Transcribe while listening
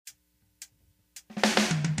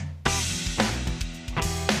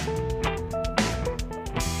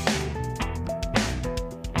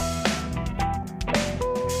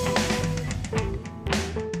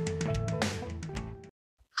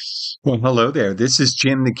Well, hello there. This is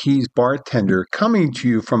Jim the Keys bartender coming to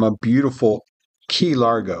you from a beautiful Key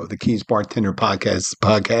Largo, the Keys Bartender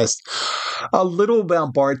podcast. A little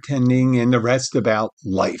about bartending and the rest about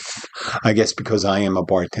life. I guess because I am a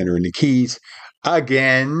bartender in the Keys.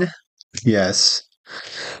 Again, yes,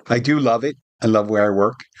 I do love it. I love where I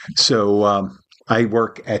work. So I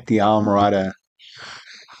work at the Islamorada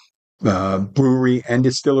Brewery and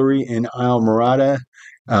Distillery in Islamorada.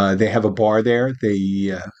 They have a bar there.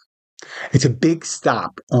 It's a big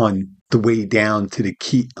stop on the way down to the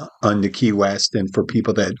Key West, and for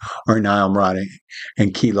people that are in Islamorada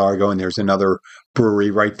and Key Largo, and there's another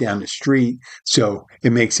brewery right down the street, so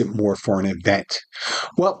it makes it more for an event.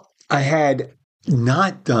 Well, I had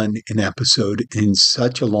not done an episode in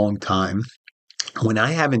such a long time. When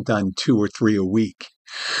I haven't done two or three a week,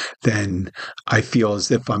 then I feel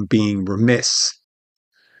as if I'm being remiss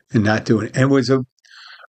and not doing it. And it was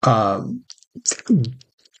um,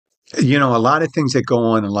 a lot of things that go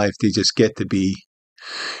on in life, they just get to be,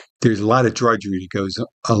 there's a lot of drudgery that goes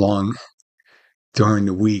along during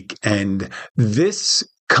the week. And this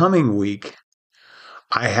coming week,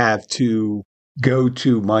 I have to go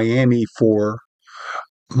to Miami for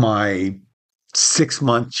my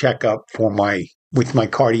 6-month checkup with my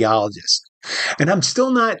cardiologist. And I'm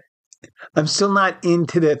still not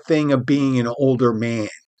into the thing of being an older man,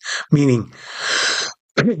 meaning,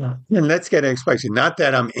 and let's get an explanation. Not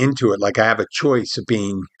that I'm into it, like I have a choice of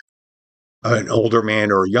being an older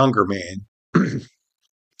man or a younger man.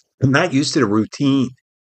 I'm not used to the routine.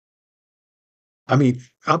 I mean,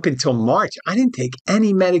 up until March, I didn't take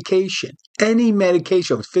any medication. Any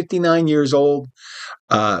medication. I was 59 years old.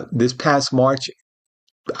 This past March,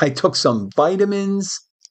 I took some vitamins.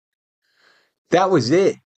 That was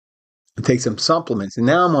it. I take some supplements. And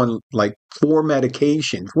now I'm on like 4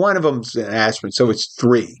 medications. One of them's an aspirin, so it's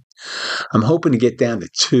 3. I'm hoping to get down to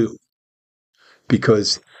 2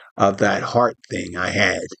 because of that heart thing I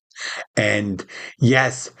had. And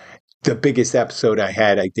yes, the biggest episode I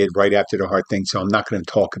did right after the heart thing, so I'm not going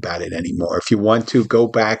to talk about it anymore. If you want to, go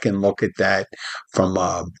back and look at that from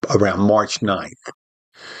around March 9th.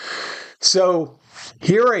 So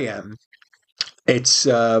here I am. It's,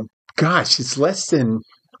 it's less than,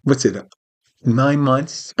 what's it, 9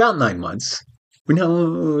 months? About 9 months.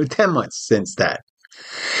 No, 10 months since that.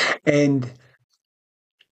 And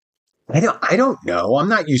I don't know. I'm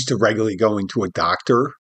not used to regularly going to a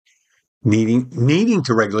doctor. Needing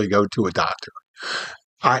to regularly go to a doctor.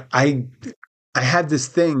 I have this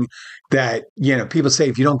thing that, people say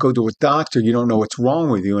if you don't go to a doctor, you don't know what's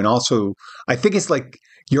wrong with you. And also, I think it's like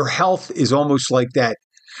your health is almost like that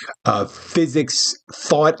physics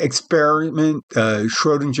thought experiment,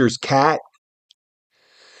 Schrodinger's cat.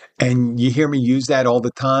 And you hear me use that all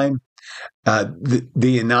the time.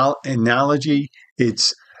 The analogy,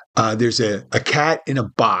 it's there's a cat in a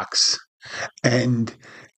box, and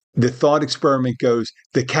the thought experiment goes,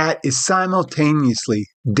 the cat is simultaneously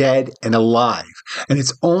dead and alive. And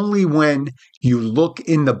it's only when you look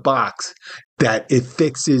in the box that it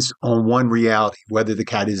fixes on one reality, whether the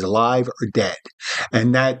cat is alive or dead.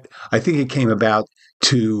 And that, I think it came about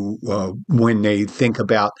to when they think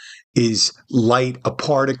about, is light a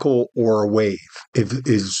particle or a wave?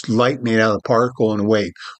 Is light made out of a particle and a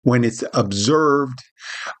wave? When it's observed,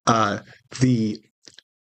 the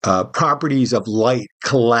properties of light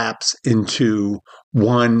collapse into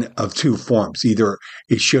one of 2 forms. Either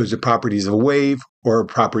it shows the properties of a wave or a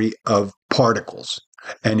property of particles.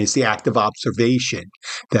 And it's the act of observation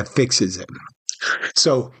that fixes it.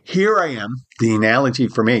 So here I am. The analogy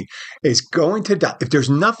for me is going to, if there's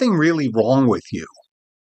nothing really wrong with you,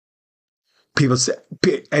 people say,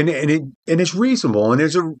 and it's reasonable. And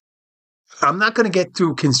I'm not going to get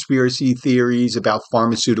through conspiracy theories about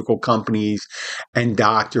pharmaceutical companies and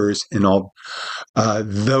doctors and all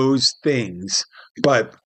those things.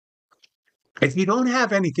 But if you don't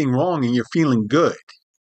have anything wrong and you're feeling good,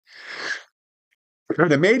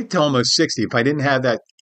 I made it to almost 60. If I didn't have that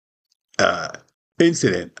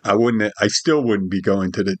incident, I still wouldn't be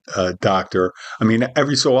going to the doctor. I mean,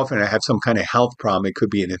 every so often I have some kind of health problem. It could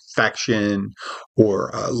be an infection or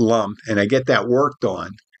a lump, and I get that worked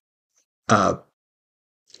on.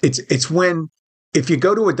 It's when, if you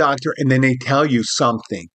go to a doctor and then they tell you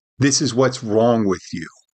something, this is what's wrong with you.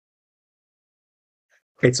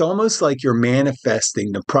 It's almost like you're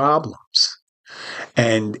manifesting the problems.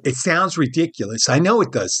 And it sounds ridiculous. I know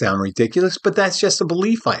it does sound ridiculous, but that's just a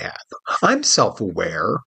belief I have. I'm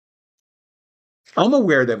self-aware. I'm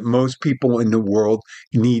aware that most people in the world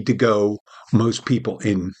need to go, most people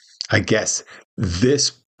in, I guess,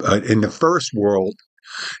 in the first world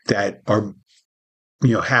that are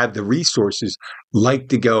have the resources, like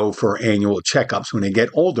to go for annual checkups when they get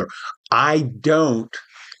older. I don't,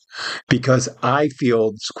 because I feel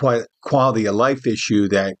it's quite quality of life issue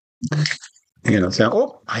that, say,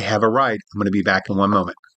 oh, I have a ride. I'm going to be back in one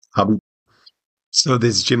moment. So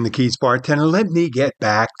this is Jim the Keys bartender. Let me get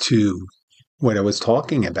back to what I was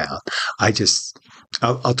talking about.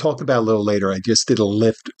 I'll talk about it a little later. I just did a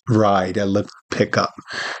Lyft ride, a Lyft pickup,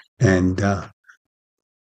 and I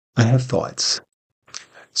have thoughts.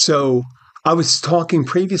 So I was talking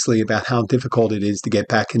previously about how difficult it is to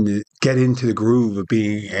get into the groove of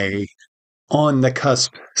being a on the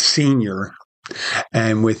cusp senior,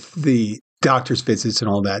 and with the doctor's visits and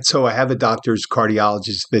all that. So I have a doctor's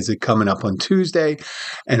cardiologist visit coming up on Tuesday.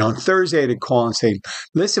 And on Thursday, I'd call and say,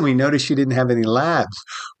 listen, we noticed you didn't have any labs.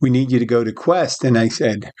 We need you to go to Quest. And I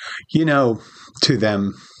said, to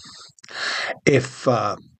them, if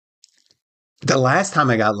the last time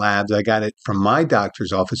I got labs, I got it from my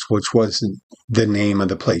doctor's office, which wasn't the name of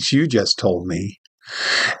the place you just told me.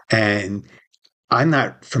 And I'm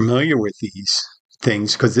not familiar with these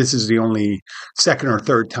things because this is the only second or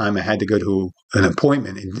third time I had to go to an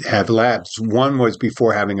appointment and have labs. One was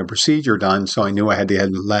before having a procedure done, so I knew I had to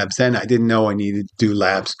have labs then. I didn't know I needed to do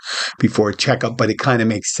labs before a checkup, but it kind of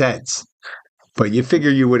makes sense. But you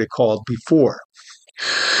figure you would have called before.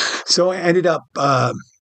 So I ended up,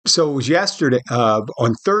 so it was yesterday,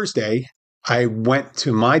 on Thursday, I went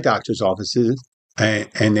to my doctor's offices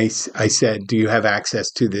and I said, do you have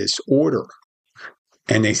access to this order?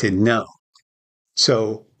 And they said, no.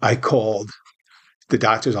 So I called the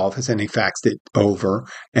doctor's office and they faxed it over,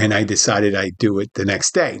 and I decided I'd do it the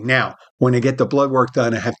next day. Now, when I get the blood work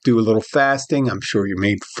done, I have to do a little fasting. I'm sure you're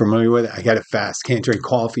made familiar with it. I got to fast, can't drink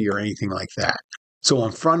coffee or anything like that. So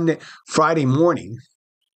on Friday morning,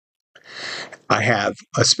 I have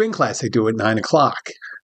a spin class I do at 9:00.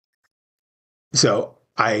 So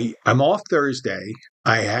I'm off Thursday.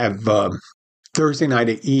 I have Thursday night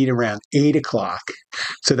I eat around 8:00.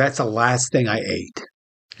 So that's the last thing I ate.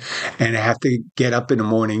 And I have to get up in the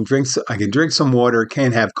morning, I can drink some water,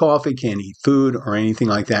 can't have coffee, can't eat food or anything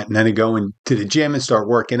like that. And then I go into the gym and start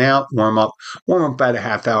working out, warm up about a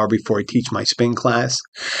half hour before I teach my spin class.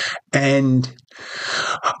 And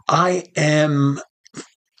I am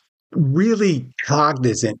really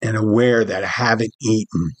cognizant and aware that I haven't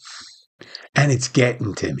eaten. And it's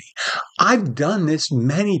getting to me. I've done this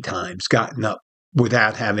many times, gotten up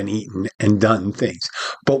without having eaten and done things.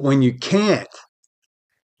 But when you can't,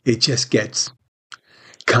 it just gets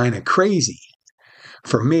kind of crazy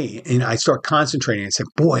for me. And I start concentrating and say,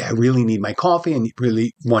 boy, I really need my coffee and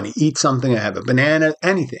really want to eat something. I have a banana,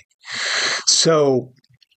 anything. So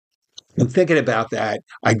I'm thinking about that.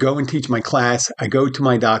 I go and teach my class. I go to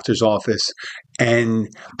my doctor's office and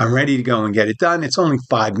I'm ready to go and get it done. It's only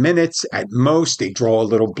 5 minutes at most. They draw a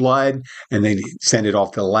little blood and they send it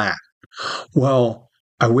off to the lab. Well,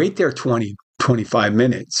 I wait there 25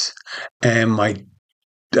 minutes and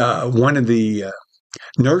one of the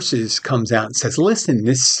nurses comes out and says, listen,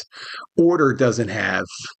 this order doesn't have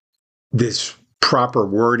this proper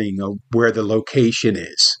wording of where the location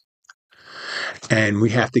is. And we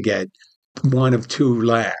have to get one of 2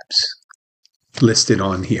 labs listed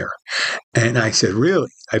on here. And I said, really?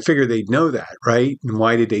 I figured they'd know that, right? And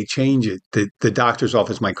why did they change it? The doctor's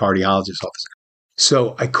office, my cardiologist's office.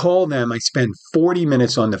 So I call them. I spend 40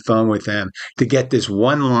 minutes on the phone with them to get this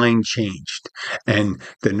one line changed. And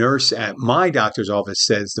the nurse at my doctor's office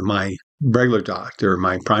says to my regular doctor,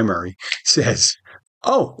 my primary, says,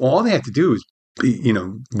 oh, well, all they have to do is,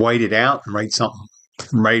 white it out and write something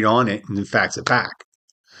right on it and then fax it back.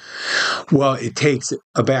 Well, it takes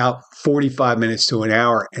about 45 minutes to an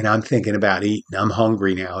hour, and I'm thinking about eating. I'm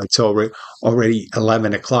hungry now. It's already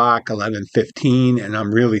 11:00, 11:15, and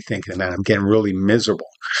I'm really thinking about it. I'm getting really miserable.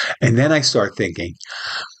 And then I start thinking,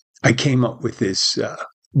 I came up with this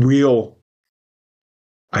real,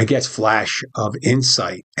 I guess, flash of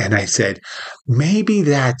insight. And I said, maybe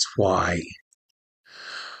that's why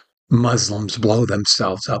Muslims blow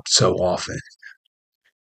themselves up so often.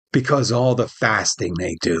 Because all the fasting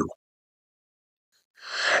they do.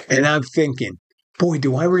 And I'm thinking, boy,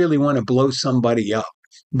 do I really want to blow somebody up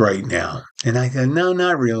right now? And I said, no,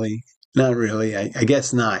 not really. Not really. I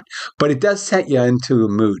guess not. But it does set you into a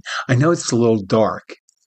mood. I know it's a little dark.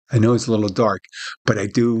 But I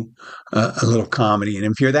do a little comedy. And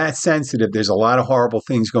if you're that sensitive, there's a lot of horrible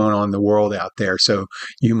things going on in the world out there. So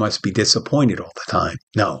you must be disappointed all the time.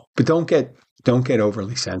 No, but don't get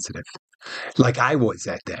overly sensitive like I was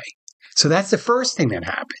that day. So that's the first thing that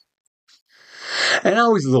happened. And I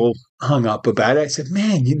was a little hung up about it. I said,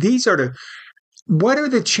 man, what are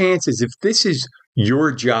the chances if this is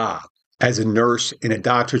your job as a nurse in a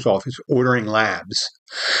doctor's office ordering labs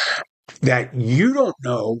that you don't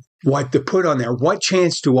know what to put on there. What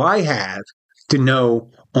chance do I have to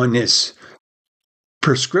know on this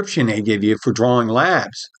prescription they give you for drawing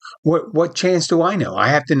labs? What chance do I know? I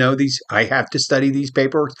have to know these. I have to study these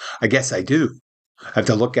paperwork. I guess I do. I have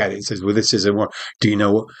to look at it and says, well, this isn't what, do you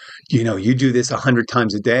know, you do this 100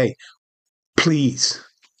 times a day. Please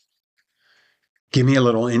give me a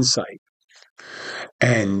little insight.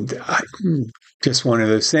 And just one of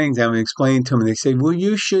those things I'm explaining to them. And they say, well,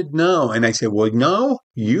 you should know. And I say, well, no,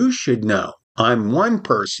 you should know. I'm one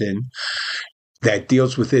person that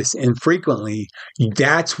deals with this infrequently.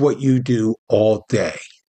 That's what you do all day.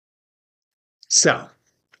 So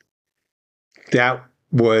that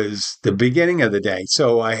was the beginning of the day.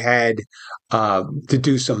 So I had to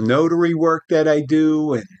do some notary work that I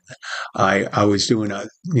do, and I was doing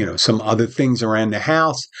some other things around the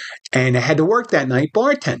house, and I had to work that night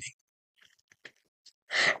bartending.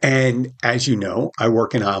 And as you know, I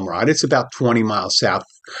work in Almirada. It's about 20 miles south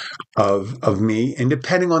of me, and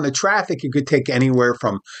depending on the traffic, it could take anywhere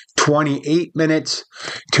from 28 minutes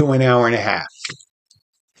to an hour and a half.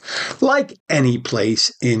 Like any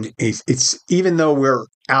place it's even though we're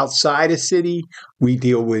outside a city, we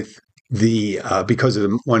deal with because of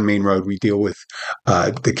the one main road, we deal with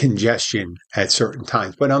the congestion at certain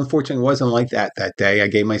times. But unfortunately, it wasn't like that day. I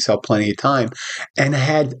gave myself plenty of time, and I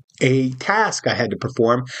had a task I had to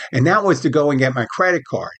perform, and that was to go and get my credit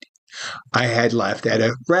card I had left at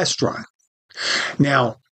a restaurant.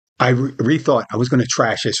 Now, I rethought I was going to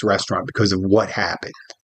trash this restaurant because of what happened.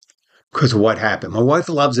 My wife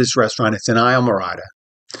loves this restaurant. It's in Almirada.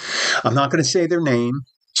 I'm not going to say their name.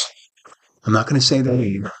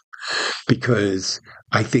 Because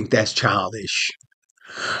I think that's childish.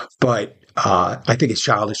 But I think it's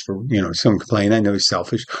childish for, some complain. I know it's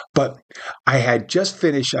selfish. But I had just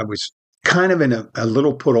finished. I was kind of in a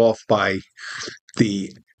little put off by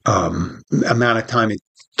the amount of time it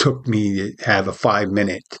took me to have a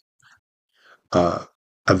 5-minute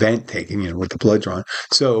event taken, with the blood drawn.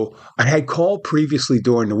 So I had called previously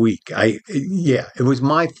during the week. It was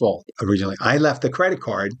my fault originally. I left the credit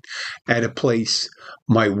card at a place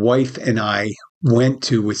my wife and I went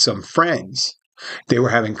to with some friends. They were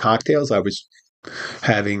having cocktails. I was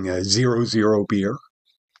having a 0.0 beer.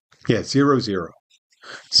 Yeah,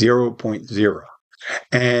 0.0.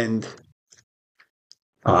 And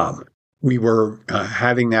we were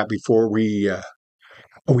having that before we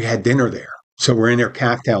had dinner there. So we're in their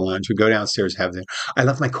cocktail lounge. We go downstairs, have dinner. I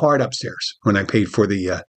left my card upstairs when I paid for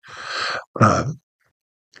the,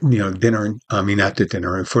 dinner. I mean, not the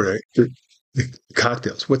dinner, for the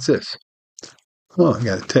cocktails. What's this? Oh, I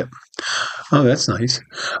got a tip. Oh, that's nice.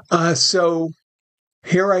 So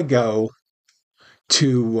here I go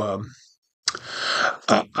to.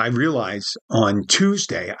 I realized on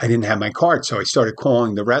Tuesday I didn't have my card, so I started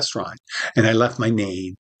calling the restaurant, and I left my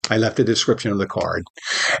name. I left a description of the card,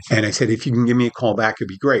 and I said, if you can give me a call back, it'd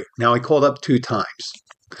be great. Now, I called up 2 times,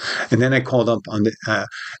 and then I called up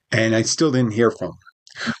and I still didn't hear from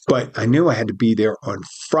them. But I knew I had to be there on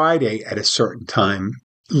Friday at a certain time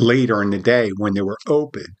later in the day when they were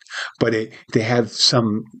open. But they have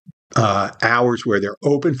some hours where they're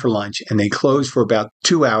open for lunch, and they close for about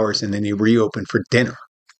 2 hours, and then they reopen for dinner.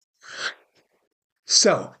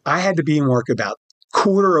 So I had to be in work about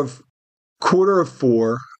quarter of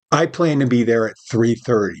 4. I plan to be there at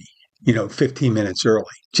 3:30, 15 minutes early,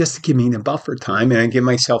 just to give me the buffer time. And I give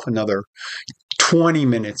myself another 20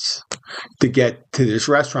 minutes to get to this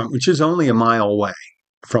restaurant, which is only a mile away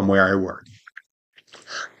from where I work.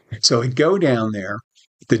 So I go down there.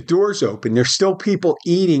 The door's open. There's still people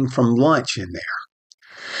eating from lunch in there.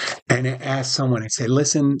 And I ask someone, I say,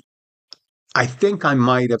 listen, I think I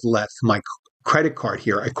might have left my credit card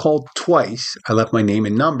here. I called twice. I left my name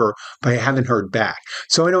and number, but I haven't heard back.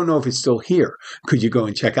 So I don't know if it's still here. Could you go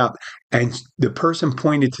and check out? And the person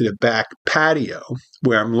pointed to the back patio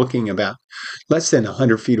where I'm looking about less than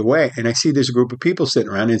 100 feet away. And I see there's a group of people sitting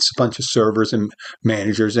around. And it's a bunch of servers and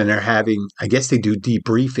managers. And they're having, I guess they do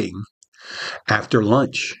debriefing after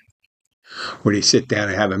lunch where they sit down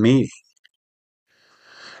and have a meeting.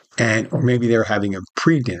 Or maybe they're having a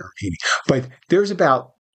pre-dinner meeting. But there's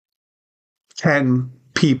about 10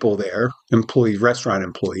 people there, employees, restaurant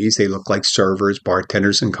employees. They look like servers,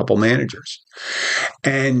 bartenders, and a couple managers.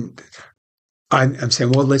 And I'm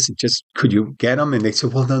saying, well, listen, just could you get them? And they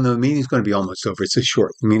said, well, no, the meeting's going to be almost over. It's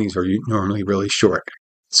short. The meetings are normally really short.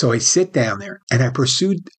 So I sit down there and I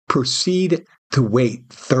proceed to wait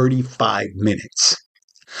 35 minutes.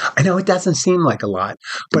 I know it doesn't seem like a lot,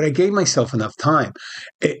 but I gave myself enough time.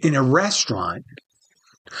 In a restaurant,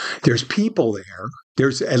 there's people there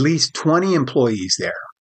There's at least 20 employees there.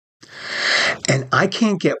 And I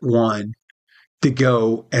can't get one to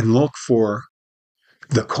go and look for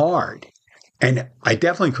the card. And I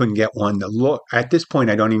definitely couldn't get one to look. At this point,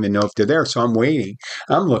 I don't even know if they're there. So I'm waiting.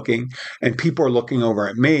 I'm looking, and people are looking over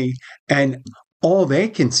at me. And all they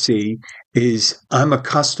can see is I'm a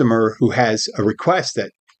customer who has a request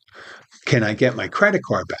that, can I get my credit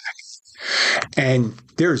card back? And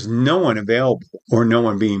there's no one available or no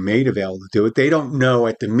one being made available to do it. They don't know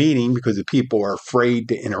at the meeting because the people are afraid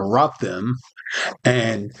to interrupt them.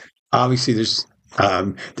 And obviously there's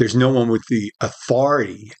no one with the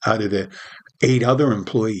authority out of the 8 other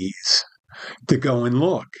employees to go and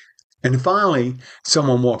look. And finally,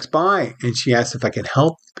 someone walks by and she asks if I can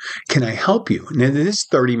help. Can I help you? And then this is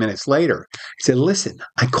 30 minutes later. I said, listen,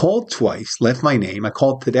 I called twice, left my name. I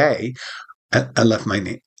called today. I left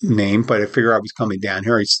my name, but I figured I was coming down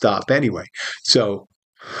here. I'd stop anyway. So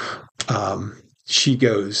she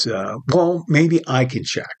goes, well, maybe I can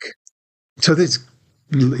check. So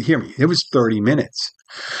hear me, it was 30 minutes.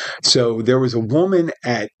 So there was a woman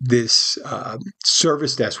at this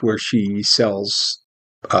service desk where she sells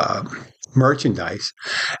merchandise.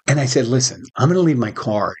 And I said, listen, I'm going to leave my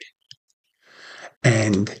card.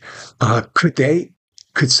 And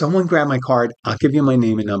could someone grab my card? I'll give you my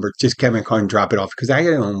name and number. Just get my card and drop it off because I got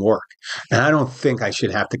to own work. And I don't think I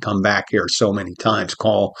should have to come back here so many times,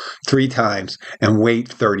 call 3 times and wait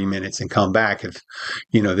 30 minutes and come back if,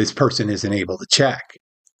 this person isn't able to check.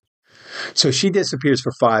 So she disappears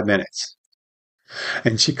for 5 minutes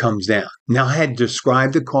and she comes down. Now I had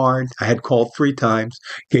described the card. I had called 3 times,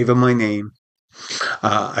 gave her my name.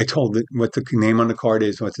 I told her what the name on the card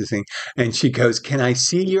is, what's the thing. And she goes, can I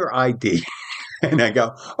see your ID? And I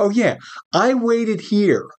go, oh, yeah, I waited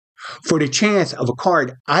here for the chance of a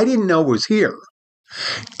card I didn't know was here.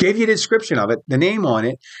 Gave you a description of it, the name on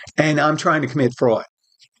it, and I'm trying to commit fraud.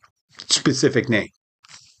 Specific name.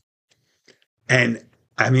 And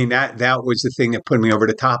I mean, that was the thing that put me over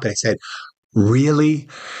the top. And I said, really?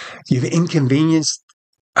 You've inconvenienced?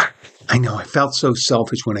 I know, I felt so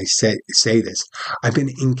selfish when I say this. I've been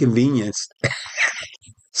inconvenienced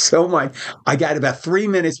so much. I got about 3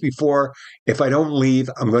 minutes before, if I don't leave,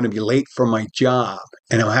 I'm going to be late for my job.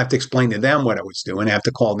 And I'll have to explain to them what I was doing. I have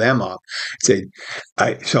to call them up. So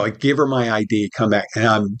I give her my ID, come back, and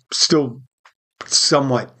I'm still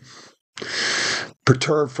somewhat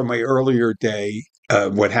perturbed from my earlier day,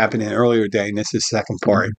 what happened in an earlier day, and this is the second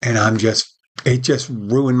part. And it just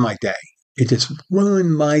ruined my day. It just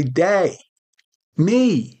ruined my day.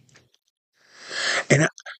 Me. And,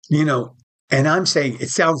 and I'm saying, it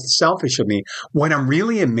sounds selfish of me. What I'm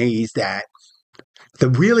really amazed at,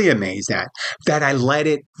 that I let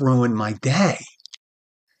it ruin my day.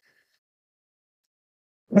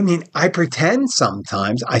 I mean, I pretend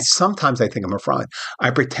sometimes I think I'm a fraud.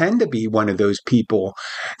 I pretend to be one of those people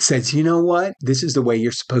says, you know what? This is the way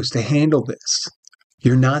you're supposed to handle this.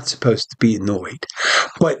 You're not supposed to be annoyed.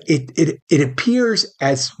 But it appears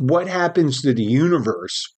as what happens to the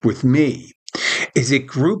universe with me is it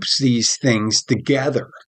groups these things together.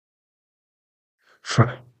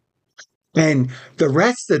 And the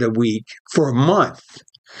rest of the week, for a month,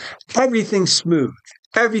 everything's smooth.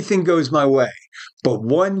 Everything goes my way. But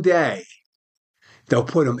one day, they'll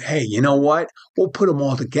put them, hey, you know what? We'll put them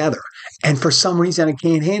all together. And for some reason, I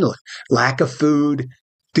can't handle it. Lack of food,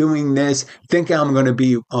 doing this, thinking I'm going to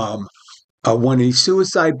be one of these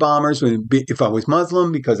suicide bombers if I was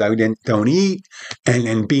Muslim because I don't eat, and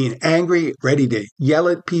then being angry, ready to yell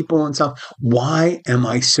at people and stuff. Why am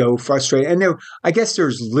I so frustrated? And I guess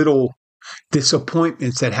there's little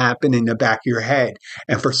disappointments that happen in the back of your head.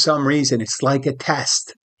 And for some reason, it's like a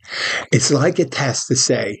test. It's like a test to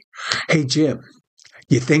say, hey, Jim,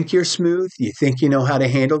 you think you're smooth? You think you know how to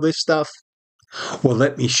handle this stuff? Well,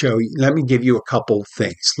 let me show you. Let me give you a couple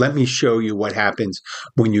things. Let me show you what happens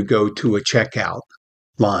when you go to a checkout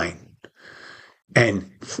line and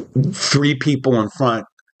 3 people in front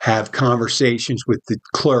have conversations with the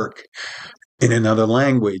clerk in another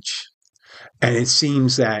language. And it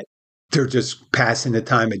seems that they're just passing the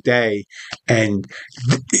time of day. And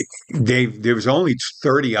there was only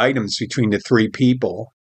 30 items between the 3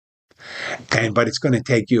 people. But it's going to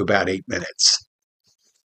take you about 8 minutes.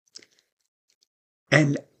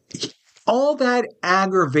 And all that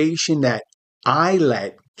aggravation that I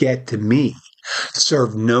let get to me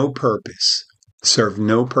served no purpose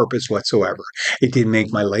whatsoever. It didn't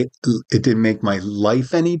make my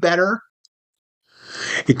life any better.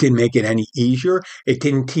 It didn't make it any easier. It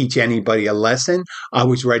didn't teach anybody a lesson. I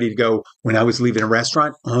was ready to go when I was leaving a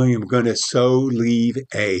restaurant. I am going to leave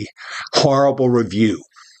a horrible review.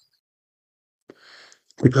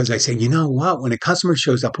 Because I say, you know what? When a customer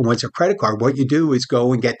shows up and wants a credit card, what you do is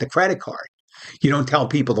go and get the credit card. You don't tell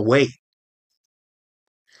people to wait.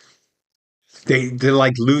 They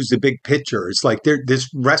like lose the big picture. It's like this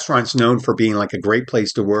restaurant's known for being like a great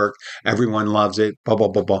place to work. Everyone loves it. Blah blah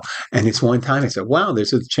blah blah. And it's one time I said, "Wow,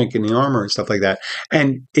 there's a chink in the armor and stuff like that."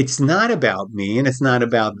 And it's not about me, and it's not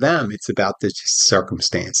about them. It's about the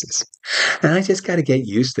circumstances. And I just got to get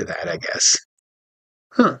used to that, I guess.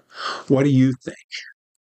 Huh? What do you think?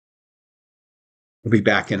 We'll be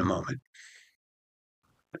back in a moment.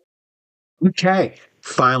 Okay,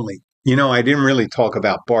 finally. I didn't really talk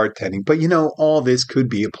about bartending, but all this could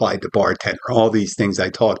be applied to bartender. All these things I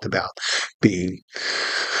talked about, being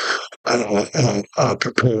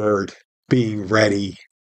prepared, being ready,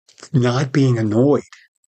 not being annoyed.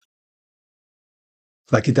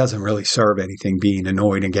 Like it doesn't really serve anything being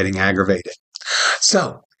annoyed and getting aggravated.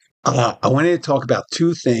 So I wanted to talk about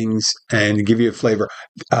two things and give you a flavor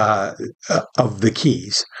of the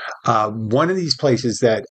keys. One of these places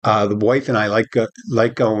that the wife and I like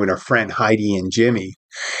going with our friend Heidi and Jimmy,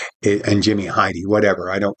 and Jimmy and Heidi,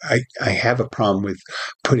 whatever. I have a problem with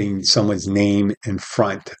putting someone's name in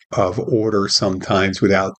front of order sometimes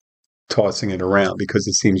without tossing it around because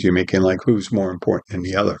it seems you're making like who's more important than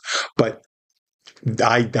the other. But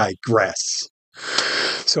I digress.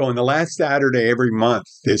 So on the last Saturday every month,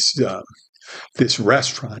 this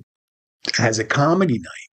restaurant has a comedy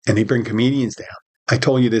night, and they bring comedians down. I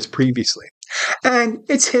told you this previously. And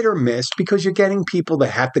it's hit or miss because you're getting people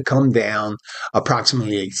that have to come down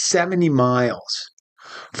approximately 70 miles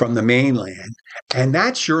from the mainland, and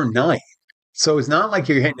that's your night. So it's not like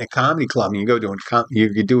you're hitting a comedy club and you go to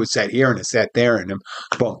you do a set here and a set there, and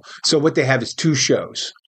boom. So what they have is two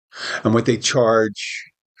shows, and what they charge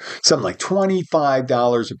something like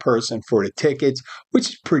 $25 a person for the tickets, which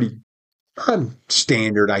is pretty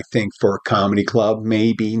standard, I think, for a comedy club.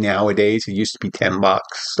 Maybe nowadays it used to be $10,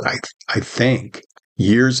 I think,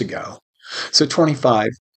 years ago. So 25,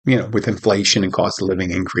 with inflation and cost of living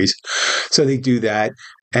increase. So they do that,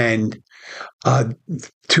 and to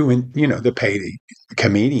pay the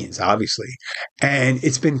comedians, obviously. And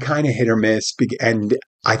it's been kind of hit or miss. And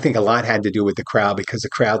I think a lot had to do with the crowd, because the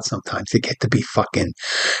crowd sometimes they get to be fucking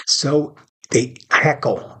so they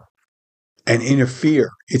heckle and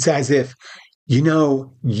interfere. It's as if,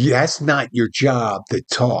 that's not your job to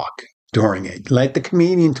talk during it. Let the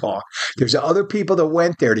comedian talk. There's other people that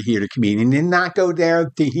went there to hear the comedian and not go there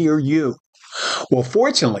to hear you. Well,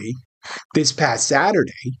 fortunately, this past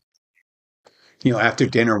Saturday, after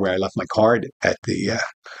dinner where I left my card at the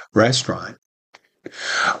restaurant,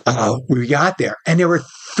 we got there, and there were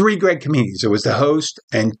three great comedians. There was the host,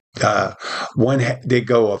 and they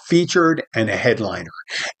go a featured and a headliner,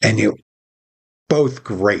 and they were both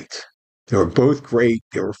great. They were both great.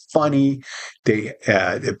 They were funny.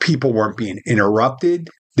 The people weren't being interrupted.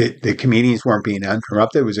 The comedians weren't being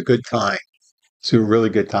interrupted. It was a good time. It's a really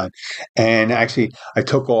good time. And actually, I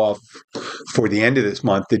took off for the end of this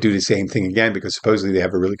month to do the same thing again, because supposedly they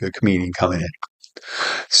have a really good comedian coming in.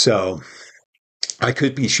 So I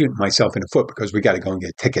could be shooting myself in the foot because we got to go and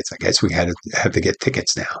get tickets. I guess we have to get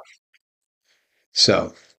tickets now.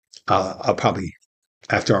 So I'll probably,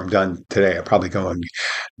 after I'm done today, I'll probably go and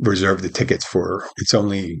reserve the tickets it's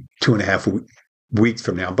only 2.5 weeks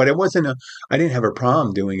from now. But I didn't have a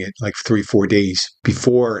problem doing it like 3-4 days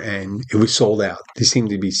before, and it was sold out. They seem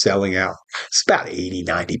to be selling out. It's about 80,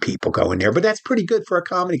 90 people going there, but that's pretty good for a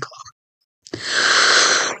comedy club.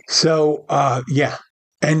 So, yeah.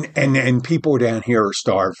 And people down here are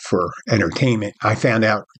starved for entertainment. I found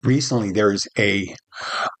out recently there's a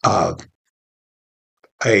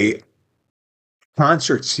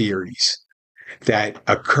concert series that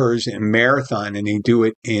occurs in Marathon, and they do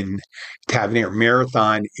it in Tavernier.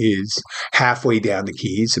 Marathon is halfway down the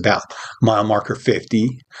Keys, about mile marker 50,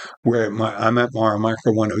 where I'm at mile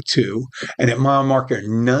marker 102, and at mile marker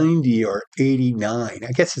 90 or 89,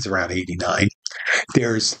 I guess it's around 89,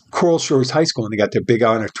 there's Coral Shores High School, and they got their big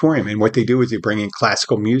auditorium, and what they do is they bring in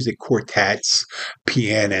classical music, quartets,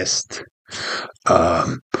 pianists,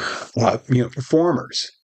 performers,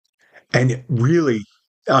 and it really,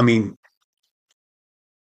 I mean,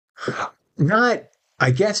 not,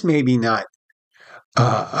 I guess maybe not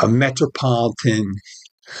a metropolitan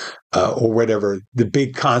or whatever, the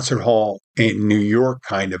big concert hall in New York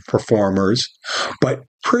kind of performers, but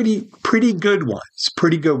pretty good ones.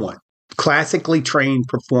 Classically trained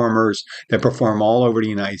performers that perform all over the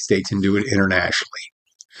United States and do it internationally.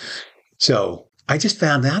 So I just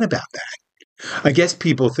found out about that. I guess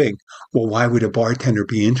people think, well, why would a bartender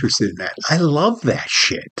be interested in that? I love that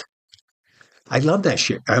shit.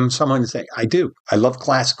 I'm someone to say, I do. I love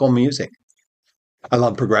classical music. I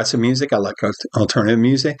love progressive music. I like alternative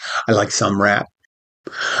music. I like some rap.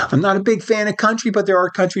 I'm not a big fan of country, but there are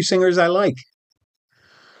country singers I like.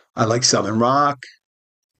 I like southern rock,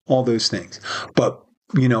 all those things. But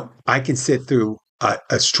I can sit through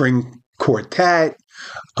a string quartet,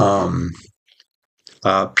 um,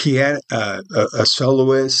 piano, a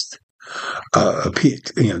soloist,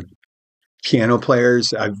 piano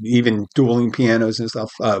players. I've even dueling pianos and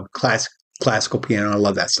stuff. Classical piano. I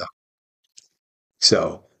love that stuff.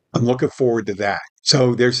 So I'm looking forward to that.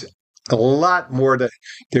 So there's a lot more to.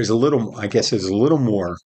 There's a little. I guess there's a little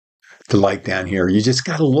more to like down here. You just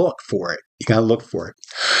got to look for it. You got to look for it.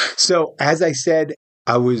 So as I said,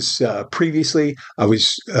 I was previously, I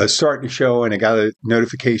was starting the show and I got a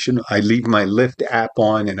notification. I leave my Lyft app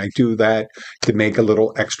on and I do that to make a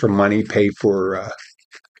little extra money, you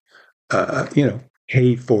know,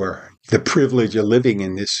 pay for the privilege of living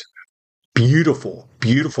in this beautiful,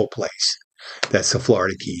 beautiful place. That's the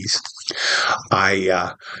Florida Keys.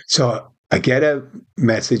 So I get a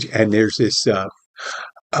message and there's this,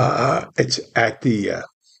 it's at the,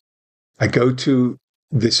 I go to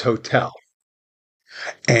this hotel.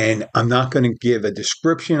 And I'm not going to give a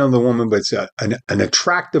description of the woman, but it's an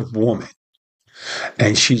attractive woman.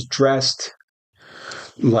 And she's dressed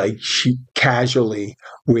like she casually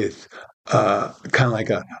with kind of like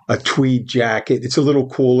a tweed jacket. It's a little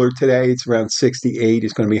cooler today. It's around 68.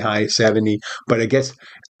 It's going to be high 70. But I guess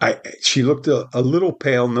she looked a little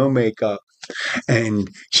pale, no makeup. And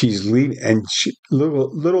she's leaving, and she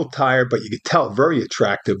little tired, but you could tell, very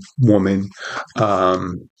attractive woman.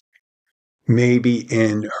 Maybe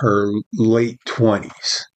in her late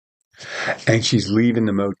 20s, and she's leaving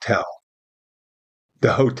the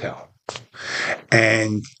hotel.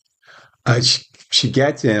 And she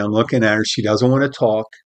gets in. I'm looking at her. She doesn't want to talk.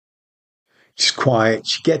 She's quiet.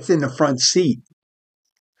 She gets in the front seat.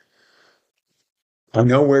 I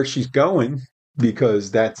know where she's going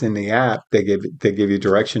because that's in the app. They give you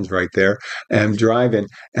directions right there. And I'm driving,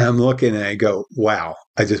 and I'm looking, and I go, "Wow!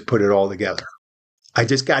 I just put it all together. I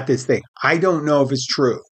just got this thing. I don't know if it's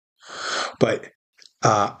true, but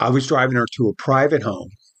I was driving her to a private home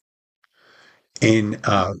in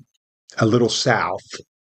a little south,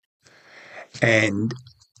 and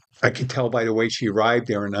I could tell by the way she arrived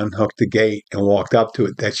there and unhooked the gate and walked up to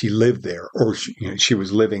it that she lived there, or she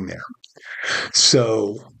was living there.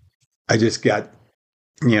 So I just got,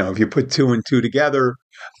 if you put two and two together,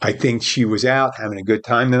 I think she was out having a good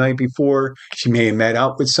time the night before. She may have met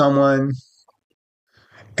up with someone.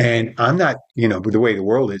 And I'm not, with the way the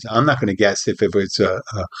world is, I'm not going to guess if it was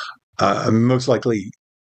most likely.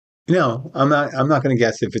 No, I'm not. I'm not going to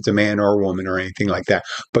guess if it's a man or a woman or anything like that.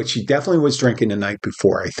 But she definitely was drinking the night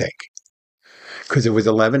before, I think, because it was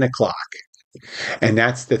 11 o'clock, and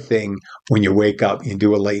that's the thing. When you wake up, you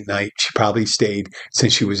do a late night. She probably stayed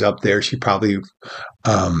since she was up there. She probably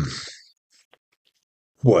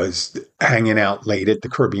was hanging out late at the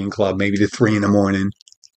Caribbean Club, maybe to 3 a.m,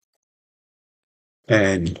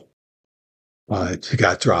 and she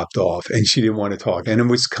got dropped off, and she didn't want to talk, and it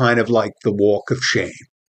was kind of like the walk of shame,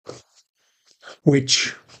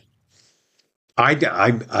 which I do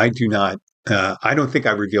not. I don't think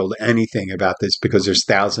I revealed anything about this because there's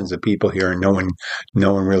thousands of people here, and no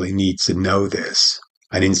one really needs to know this.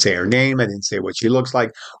 I didn't say her name. I didn't say what she looks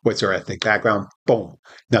like. What's her ethnic background? Boom,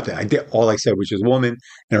 nothing. All I said was she's a woman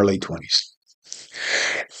in her late 20s,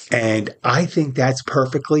 and I think that's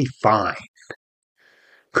perfectly fine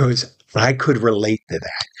because I could relate to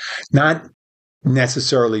that. Not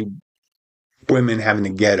necessarily women having to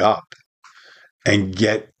get up and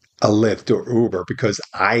get a Lyft or Uber, because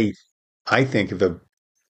I think of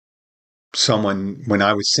someone when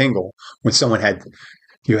I was single, when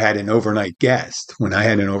you had an overnight guest. When I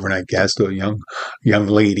had an overnight guest, or a young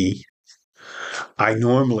lady, I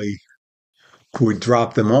normally would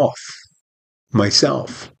drop them off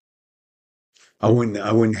myself. I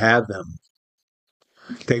wouldn't have them.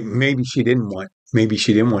 Maybe she didn't want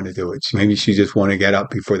to do it. Maybe she just wanted to get up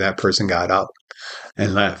before that person got up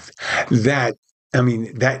and left. That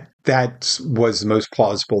was the most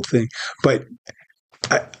plausible thing. But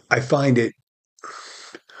I find it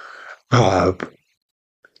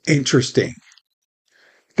interesting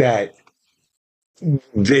that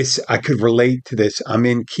I could relate to this. I'm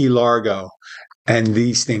in Key Largo, and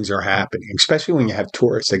these things are happening, especially when you have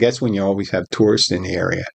tourists. I guess when you always have tourists in the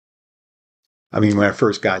area. I mean, when I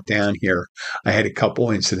first got down here, I had a couple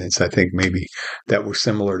incidents, I think maybe, that were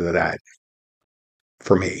similar to that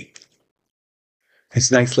for me.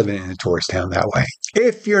 It's nice living in a tourist town that way.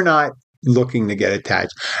 If you're not looking to get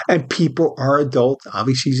attached, and people are adult.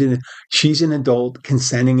 Obviously, she's an adult,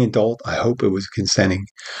 consenting adult. I hope it was consenting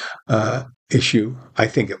issue.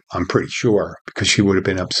 I'm pretty sure, because she would have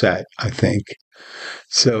been upset, I think.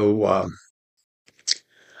 So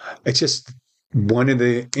it's just one of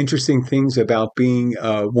the interesting things about being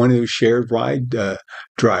one of those shared ride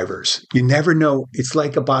drivers. You never know. It's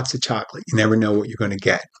like a box of chocolate. You never know what you're going to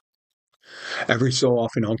get. Every so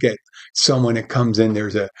often, I'll get someone that comes in.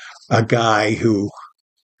 There's a guy who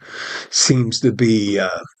seems to be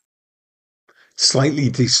slightly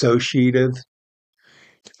dissociative.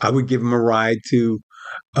 I would give him a ride to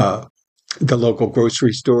the local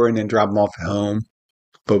grocery store and then drop him off at home.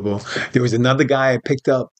 There was another guy I picked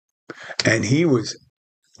up, and he was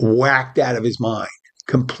whacked out of his mind,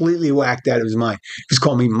 completely whacked out of his mind. He's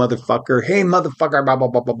calling me motherfucker. Hey, motherfucker, blah, blah,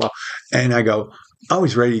 blah, blah, blah. And I go, I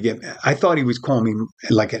was ready to get mad. I thought he was calling me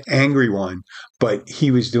like an angry one, but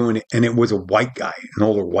he was doing it, and it was a white guy, an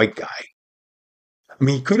older white guy. I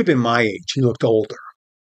mean, he could have been my age. He looked older.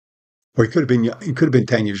 Or he could have been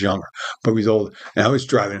 10 years younger, but he was older. And I was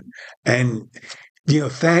driving. And,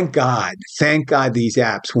 thank God these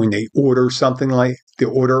apps, when they order something like they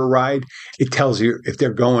order a ride, it tells you if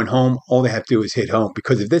they're going home, all they have to do is hit home.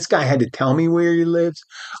 Because if this guy had to tell me where he lives,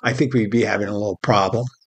 I think we'd be having a little problem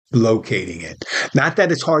locating it. Not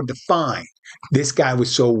that it's hard to find. This guy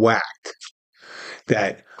was so whacked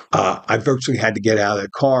that I virtually had to get out of the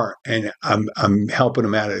car, and I'm helping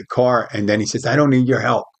him out of the car. And then he says, I don't need your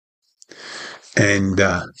help. And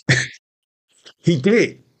he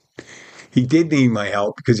did. He did need my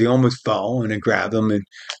help, because he almost fell, and I grabbed him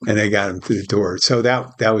and I got him to the door. So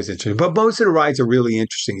that was interesting. But most of the rides are really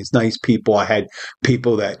interesting. It's nice people. I had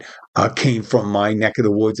people that came from my neck of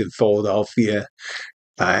the woods in Philadelphia.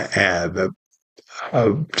 I have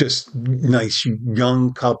just nice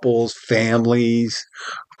young couples, families.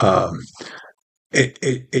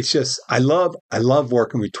 It's just I love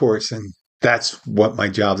working with tourists, and that's what my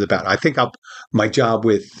job's about. I think my job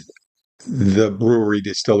with the brewery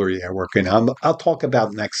distillery I work in, I'll talk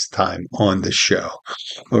about next time on the show.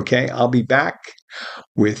 Okay, I'll be back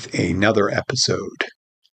with another episode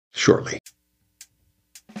shortly.